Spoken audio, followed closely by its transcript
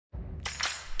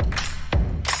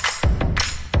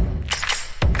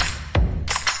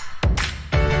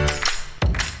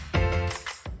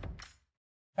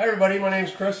Hi everybody, my name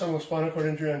is Chris. I'm with Spinal Cord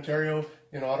Injury Ontario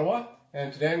in Ottawa,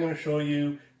 and today I'm going to show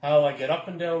you how I get up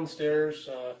and down the stairs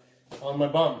on my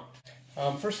bum.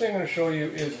 First thing I'm going to show you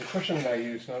is the cushion that I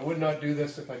use. Now, I would not do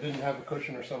this if I didn't have a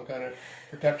cushion or some kind of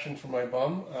protection for my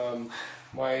bum.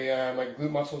 My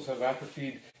glute muscles have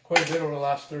atrophied quite a bit over the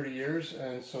last 30 years,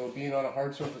 and so being on a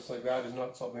hard surface like that is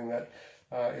not something that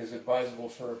is advisable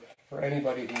for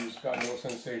anybody who's got no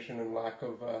sensation and lack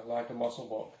of muscle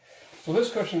bulk. So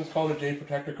this cushion is called a J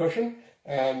Protector cushion,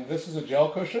 and this is a gel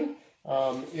cushion.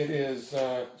 It is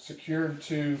secured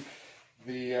to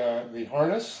the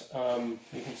harness.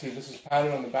 You can see this is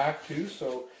padded on the back too,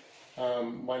 so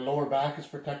my lower back is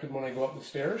protected when I go up the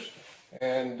stairs,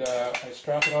 and I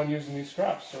strap it on using these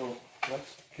straps. So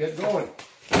let's get going.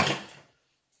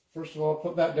 First of all,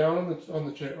 put that down on the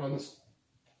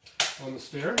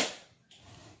stair.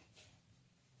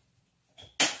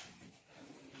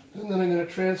 And then I'm going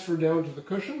to transfer down to the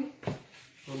cushion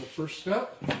on the first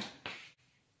step.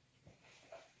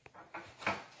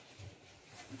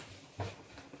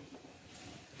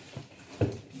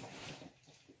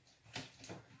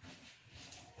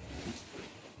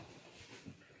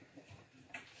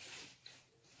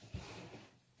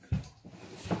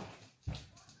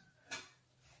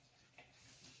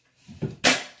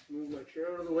 Move my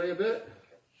chair out of the way a bit.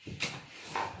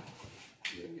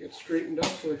 And get straightened up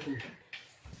so I can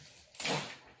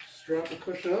strap the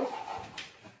cushion up.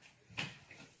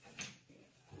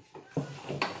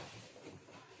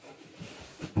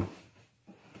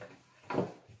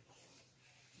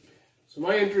 So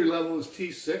my injury level is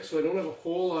T6, so I don't have a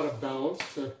whole lot of balance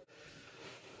to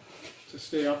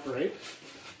stay upright.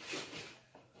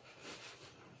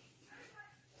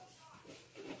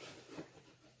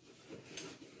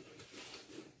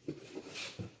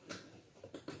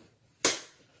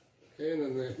 Okay, and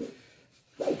then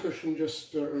the cushion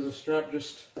or the strap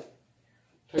just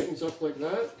tightens up like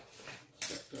that.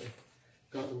 I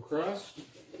got them crossed.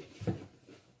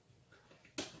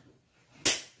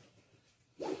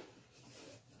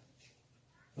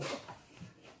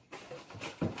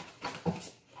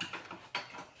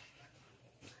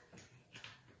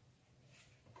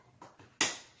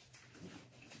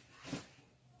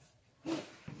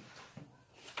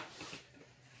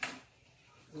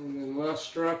 And then last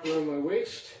strap around my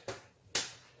waist.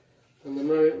 And then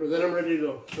I'm ready to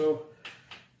go. So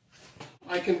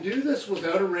I can do this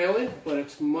without a railing, but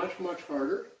it's much, much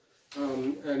harder.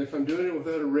 And if I'm doing it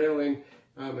without a railing,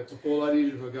 it's a whole lot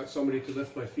easier if I've got somebody to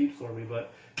lift my feet for me.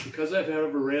 But because I have a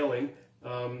railing,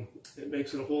 it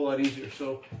makes it a whole lot easier.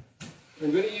 So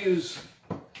I'm going to use,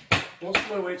 most of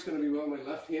my weight's going to be on my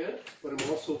left hand, but I'm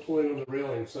also pulling on the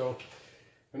railing. So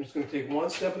I'm just going to take one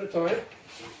step at a time.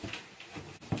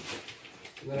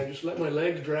 And then I just let my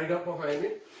legs drag up behind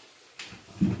me.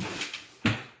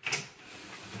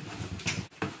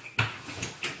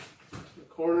 The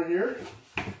corner here.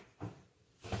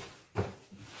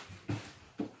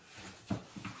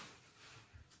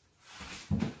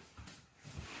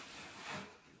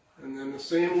 And then the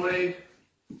same way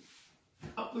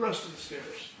up the rest of the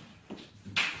stairs.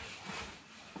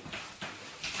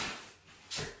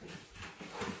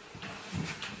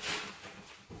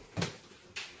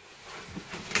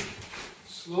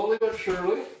 Slowly but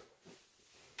surely.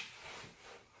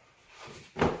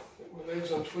 Get my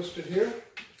legs untwisted here.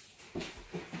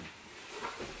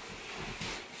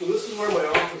 So this is where my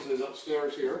office is,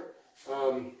 upstairs here.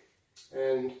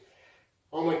 And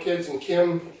all my kids and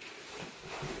Kim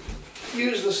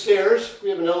use the stairs. We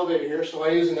have an elevator here, so I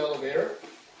use an elevator.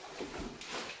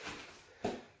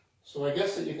 So I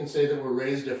guess that you can say that we're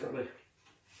raised differently.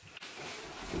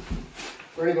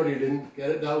 For anybody who didn't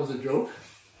get it, that was a joke.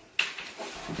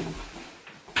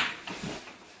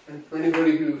 And for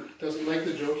anybody who doesn't like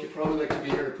the joke, you'd probably like to be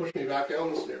here to push me back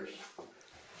down the stairs.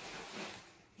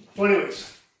 So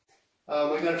anyways,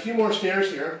 I got a few more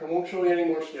stairs here. I won't show you any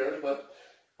more stairs, but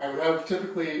I would have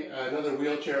typically another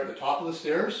wheelchair at the top of the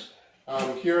stairs.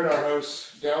 Here at our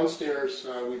house downstairs,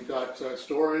 we've got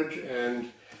storage,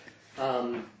 and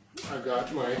I've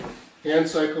got my hand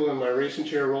cycle and my racing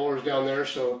chair rollers down there.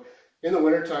 So in the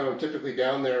wintertime, I'm typically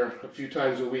down there a few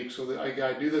times a week. So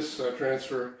I do this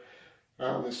transfer,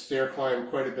 this stair climb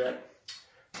quite a bit.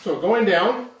 So going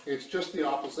down, it's just the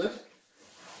opposite.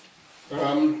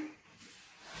 I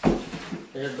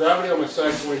have gravity on my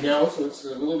side going down, so it's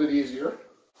a little bit easier.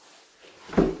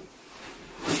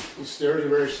 These stairs are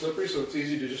very slippery, so it's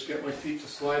easy to just get my feet to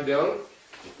slide down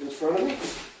in front of me.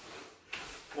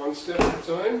 One step at a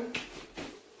time.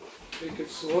 Take it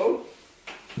slow.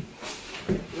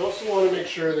 You also want to make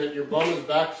sure that your bum is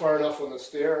back far enough on the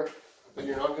stair that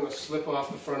you're not going to slip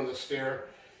off the front of the stair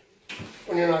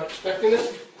when you're not expecting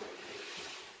it.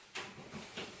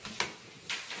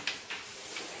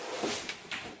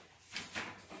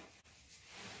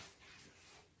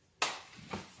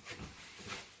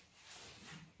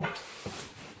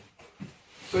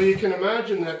 So you can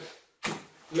imagine that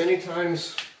many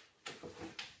times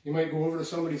you might go over to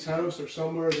somebody's house or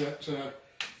somewhere that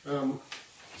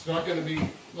it's not going to be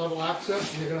level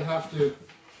access, and you're going to have to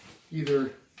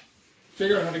either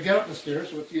figure out how to get up the stairs,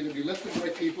 so it's either be lifted by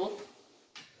people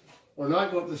or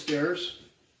not go up the stairs,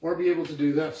 or be able to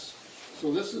do this.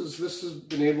 So this has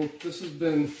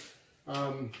been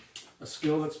a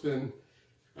skill that's been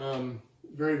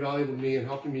very valuable to me in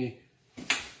helping me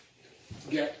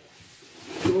get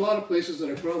to a lot of places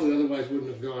that I probably otherwise wouldn't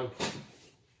have gone.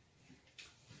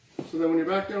 So then when you're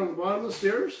back down at the bottom of the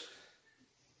stairs,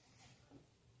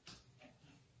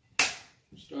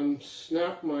 just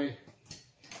unsnap my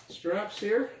straps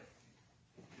here.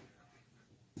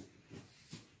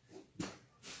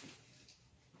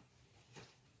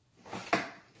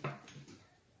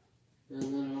 And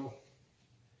then I'll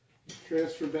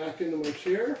transfer back into my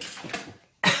chair.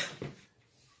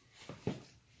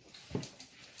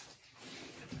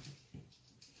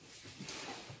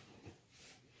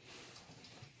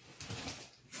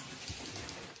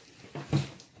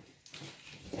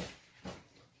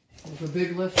 With a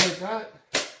big lift like that.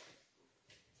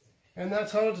 And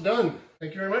that's how it's done.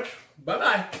 Thank you very much.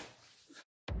 Bye-bye.